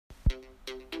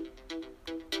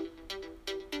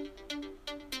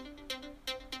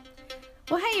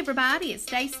Well, hey everybody, it's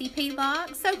Stacy P.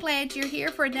 Locke. So glad you're here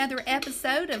for another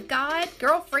episode of God,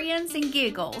 Girlfriends, and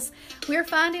Giggles. We're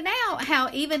finding out how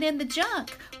even in the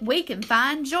junk we can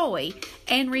find joy.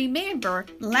 And remember,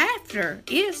 laughter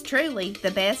is truly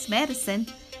the best medicine.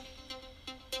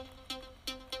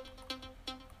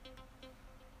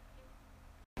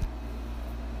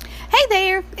 Hey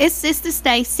there, it's Sister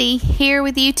Stacy here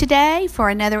with you today for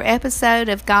another episode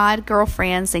of God,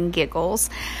 Girlfriends, and Giggles.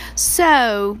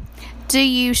 So, do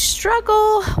you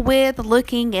struggle with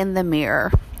looking in the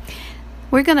mirror?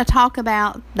 We're going to talk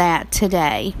about that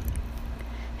today.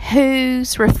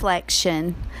 Whose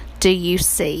reflection do you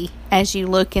see as you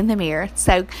look in the mirror?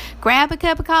 So grab a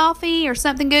cup of coffee or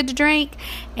something good to drink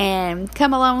and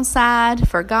come alongside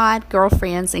for God,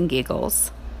 Girlfriends, and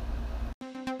Giggles.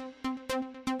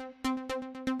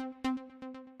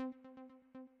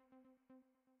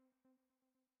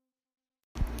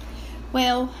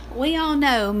 Well, we all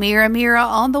know, mirror, mirror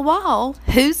on the wall,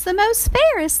 who's the most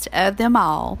fairest of them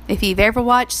all? If you've ever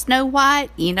watched Snow White,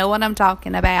 you know what I'm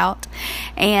talking about.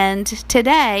 And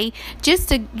today, just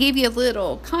to give you a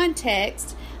little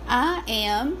context, I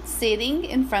am sitting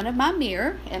in front of my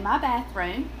mirror in my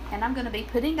bathroom, and I'm going to be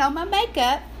putting on my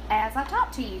makeup as I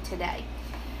talk to you today.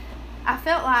 I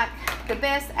felt like the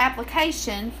best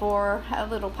application for a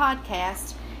little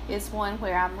podcast is one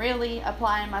where I'm really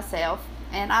applying myself.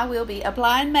 And I will be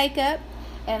applying makeup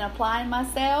and applying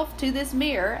myself to this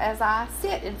mirror as I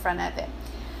sit in front of it.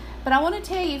 But I want to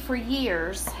tell you, for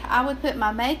years, I would put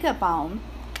my makeup on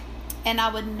and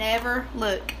I would never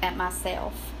look at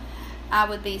myself. I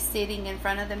would be sitting in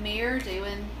front of the mirror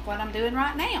doing what I'm doing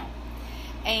right now.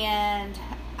 And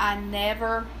I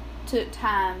never took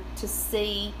time to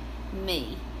see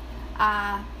me.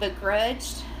 I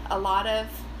begrudged a lot of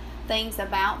things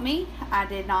about me. I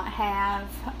did not have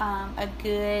a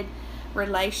good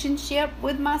relationship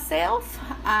with myself.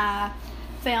 I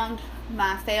found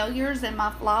my failures and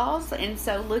my flaws, and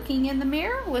so looking in the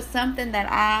mirror was something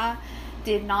that I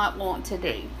did not want to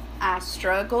do. I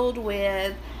struggled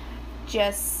with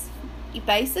just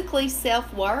basically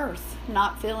self-worth,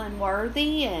 not feeling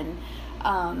worthy, and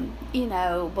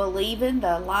believing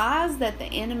the lies that the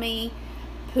enemy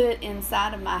put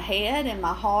inside of my head and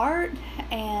my heart.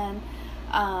 And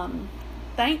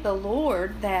thank the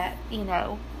Lord that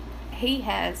He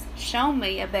has shown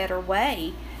me a better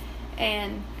way.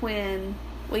 And when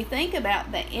we think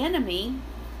about the enemy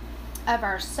of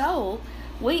our soul,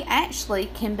 we actually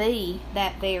can be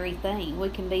that very thing. We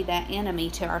can be that enemy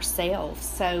to ourselves.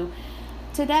 So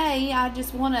today I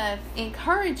just want to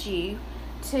encourage you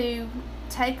to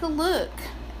take a look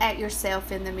at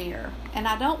yourself in the mirror. And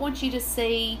I don't want you to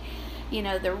see,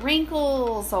 the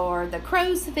wrinkles or the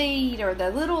crow's feet or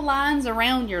the little lines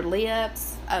around your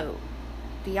lips. Oh,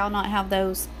 do y'all not have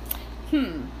those?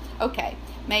 Okay.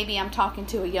 Maybe I'm talking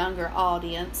to a younger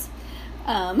audience.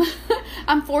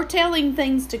 I'm foretelling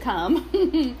things to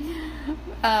come.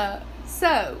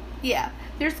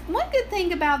 There's one good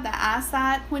thing about the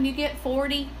eyesight. When you get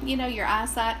 40, your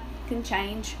eyesight can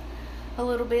change a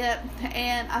little bit,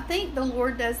 and I think the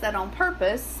Lord does that on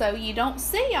purpose so you don't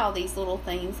see all these little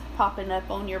things popping up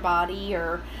on your body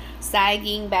or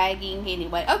sagging, bagging.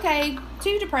 Anyway, okay,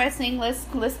 too depressing. Let's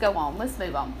go on. Let's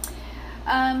move on.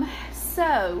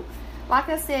 So like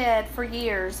I said, for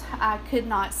years I could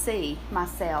not see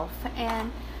myself,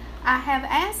 and I have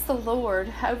asked the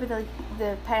Lord over the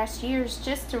past years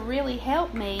just to really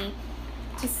help me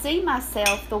to see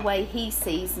myself the way He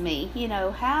sees me.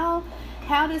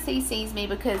 How does He sees me?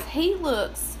 Because He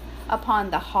looks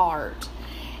upon the heart.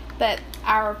 But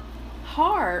our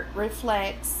heart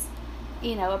reflects,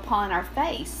 upon our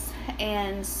face.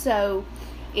 And so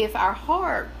if our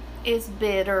heart is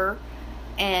bitter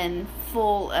and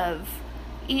full of,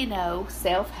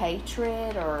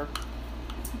 self-hatred or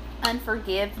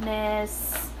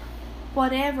unforgiveness,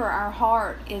 whatever our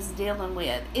heart is dealing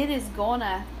with, it's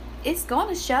gonna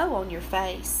show on your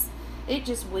face. It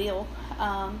just will.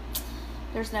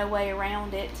 There's no way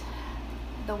around it.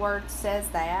 The Word says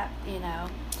that,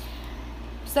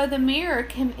 So the mirror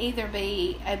can either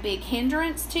be a big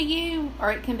hindrance to you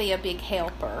or it can be a big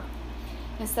helper.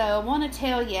 And so I want to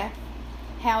tell you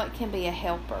how it can be a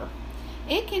helper.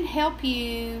 It can help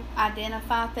you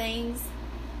identify things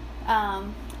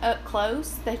up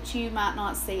close that you might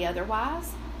not see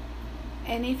otherwise.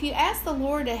 And if you ask the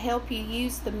Lord to help you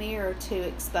use the mirror to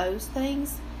expose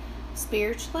things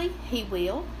spiritually, He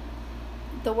will.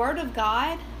 The Word of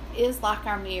God is like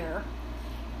our mirror.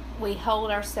 We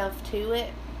hold ourselves to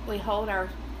it. We hold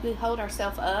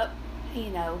ourselves up,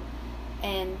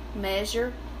 and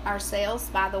measure ourselves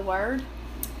by the Word.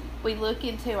 We look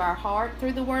into our heart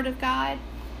through the Word of God.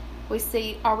 We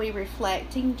see, are we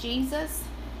reflecting Jesus?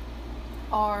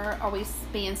 Or are we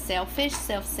being selfish,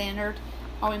 self-centered?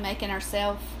 Are we making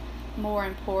ourselves more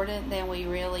important than we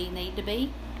really need to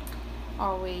be?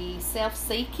 Are we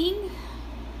self-seeking?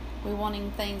 We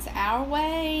wanting things our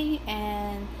way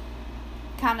and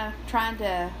kind of trying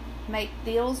to make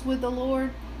deals with the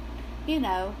Lord,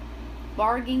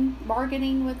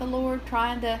 bargaining with the Lord,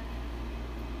 trying to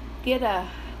get a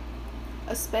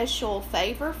special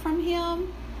favor from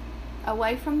Him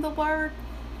away from the Word.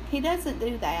 He doesn't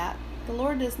do that. The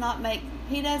Lord does not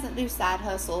He doesn't do side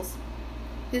hustles.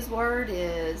 His Word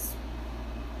is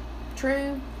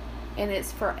true, and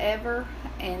it's forever,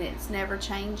 and it's never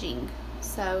changing.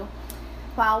 So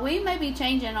while we may be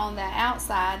changing on the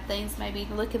outside, things may be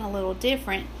looking a little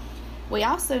different, we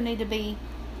also need to be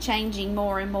changing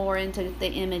more and more into the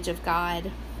image of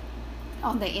God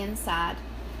on the inside.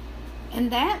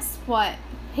 And that's what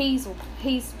He's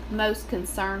most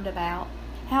concerned about.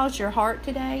 How's your heart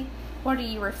today? What are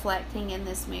you reflecting in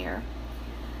this mirror?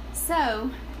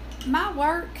 So, my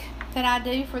work that I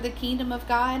do for the kingdom of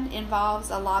God involves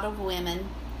a lot of women.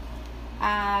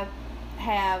 I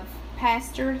have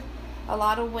pastored a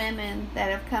lot of women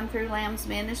that have come through Lamb's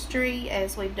ministry.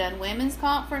 As we've done women's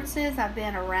conferences, I've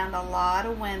been around a lot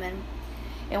of women.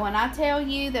 And when I tell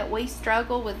you that we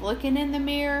struggle with looking in the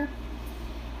mirror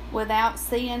without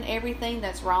seeing everything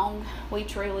that's wrong, we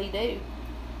truly do.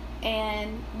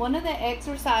 And one of the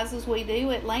exercises we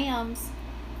do at Lamb's,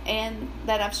 and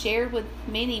that I've shared with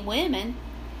many women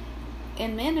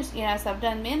in ministry, as I've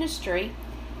done ministry,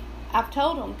 I've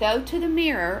told them, go to the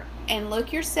mirror and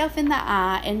look yourself in the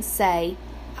eye and say,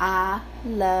 I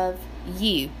love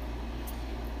you.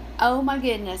 Oh my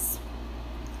goodness.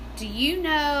 Do you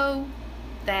know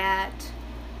that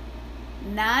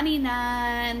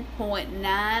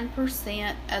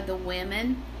 99.9% of the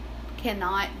women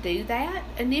cannot do that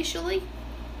initially?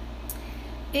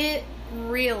 It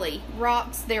really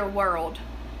rocks their world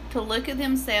to look at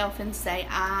themselves and say,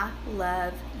 I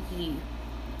love you.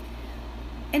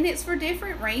 And it's for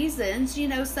different reasons.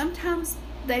 Sometimes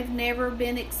they've never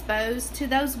been exposed to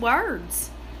those words,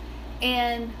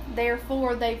 and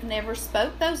therefore they've never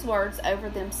spoke those words over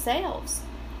themselves.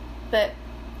 But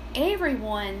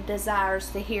everyone desires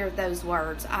to hear those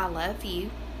words, I love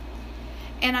you.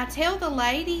 And I tell the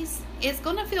ladies, it's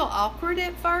going to feel awkward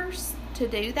at first to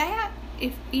do that.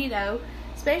 If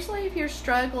especially if you're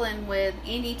struggling with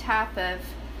any type of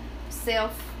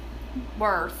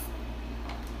self-worth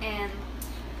and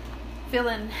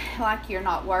feeling like you're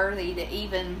not worthy to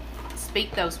even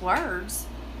speak those words,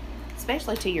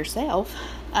 especially to yourself.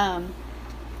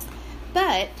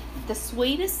 But the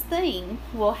sweetest thing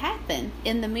will happen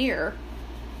in the mirror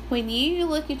when you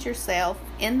look at yourself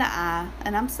in the eye,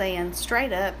 and I'm saying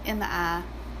straight up in the eye,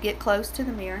 get close to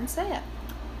the mirror and say it.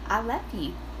 I love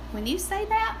you. When you say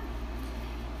that,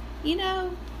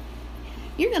 you're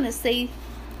going to see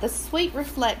the sweet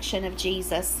reflection of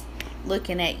Jesus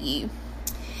looking at you.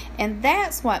 And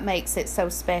that's what makes it so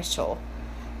special,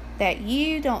 that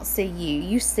you don't see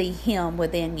you see Him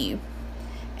within you.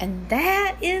 And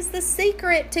that is the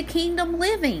secret to kingdom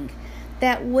living,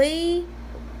 that we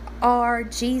are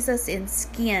Jesus in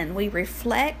skin. We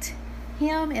reflect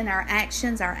Him in our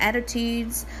actions, our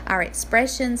attitudes, our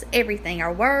expressions, everything,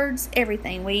 our words,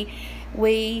 everything.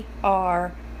 We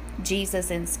are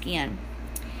Jesus in skin.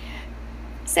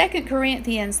 2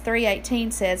 Corinthians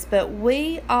 3:18 says, but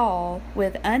we all,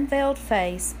 with unveiled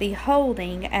face,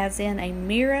 beholding as in a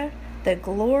mirror the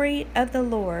glory of the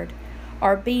Lord,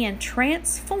 are being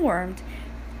transformed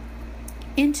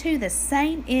into the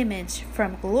same image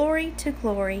from glory to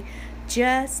glory,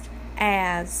 just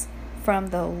as from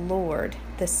the Lord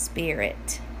the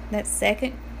Spirit. That's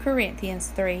 2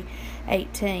 Corinthians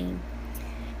 3:18.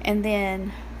 And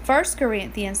then 1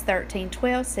 Corinthians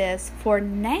 13:12 says, for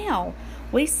now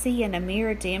we see in a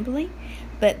mirror dimly,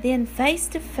 but then face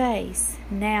to face.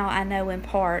 Now I know in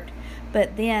part,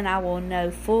 but then I will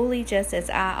know fully, just as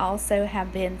I also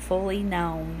have been fully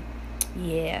known.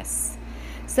 Yes.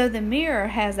 So the mirror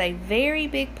has a very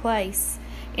big place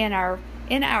in our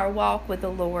walk with the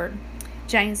Lord.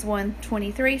 James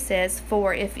 1:23 says,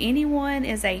 for if anyone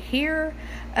is a hearer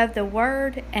of the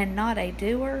word and not a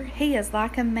doer, he is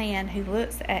like a man who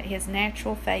looks at his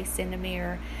natural face in the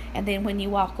mirror, and then when you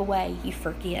walk away, you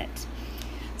forget.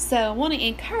 So I want to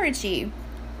encourage you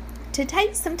to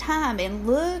take some time and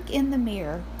look in the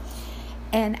mirror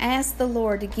and ask the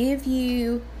Lord to give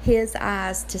you His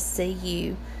eyes to see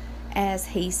you as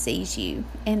He sees you,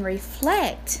 and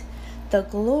reflect the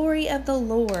glory of the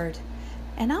Lord.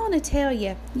 And I want to tell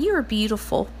you, you're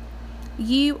beautiful.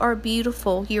 You are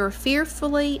beautiful. You are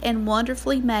fearfully and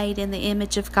wonderfully made in the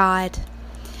image of God.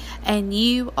 And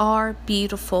you are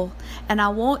beautiful. And I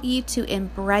want you to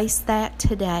embrace that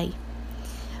today.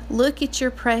 Look at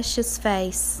your precious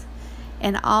face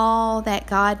and all that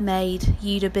God made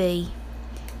you to be.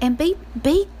 And be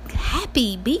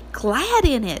happy. Be glad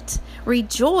in it.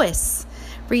 Rejoice.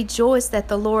 Rejoice that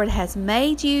the Lord has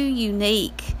made you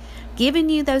unique, given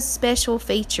you those special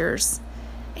features.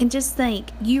 And just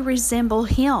think, you resemble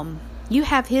Him. You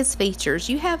have His features.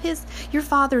 You have your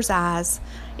Father's eyes.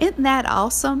 Isn't that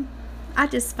awesome? I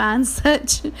just find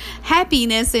such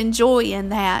happiness and joy in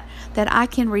that I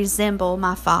can resemble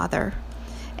my Father.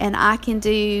 And I can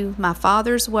do my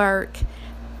Father's work.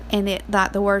 And it,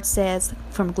 like the word says,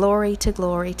 from glory to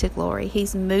glory to glory.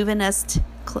 He's moving us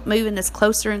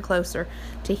closer and closer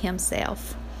to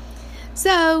Himself.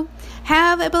 So,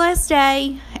 have a blessed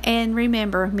day. And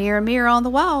remember, mirror, mirror on the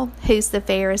wall, who's the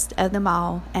fairest of them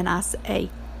all? And I say,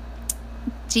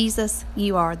 Jesus,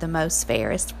 you are the most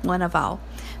fairest one of all.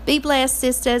 Be blessed,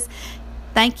 sisters.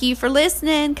 Thank you for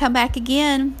listening. Come back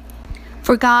again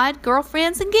for God,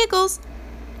 Girlfriends, and Giggles.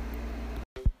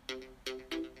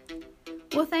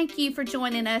 Well, thank you for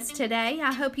joining us today.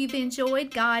 I hope you've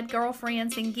enjoyed God,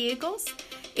 Girlfriends, and Giggles.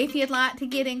 If you'd like to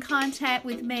get in contact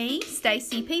with me,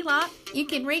 Stacy Pelock, you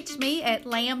can reach me at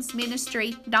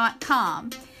lambsministry.com.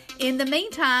 In the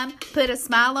meantime, put a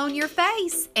smile on your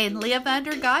face and live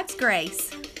under God's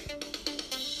grace.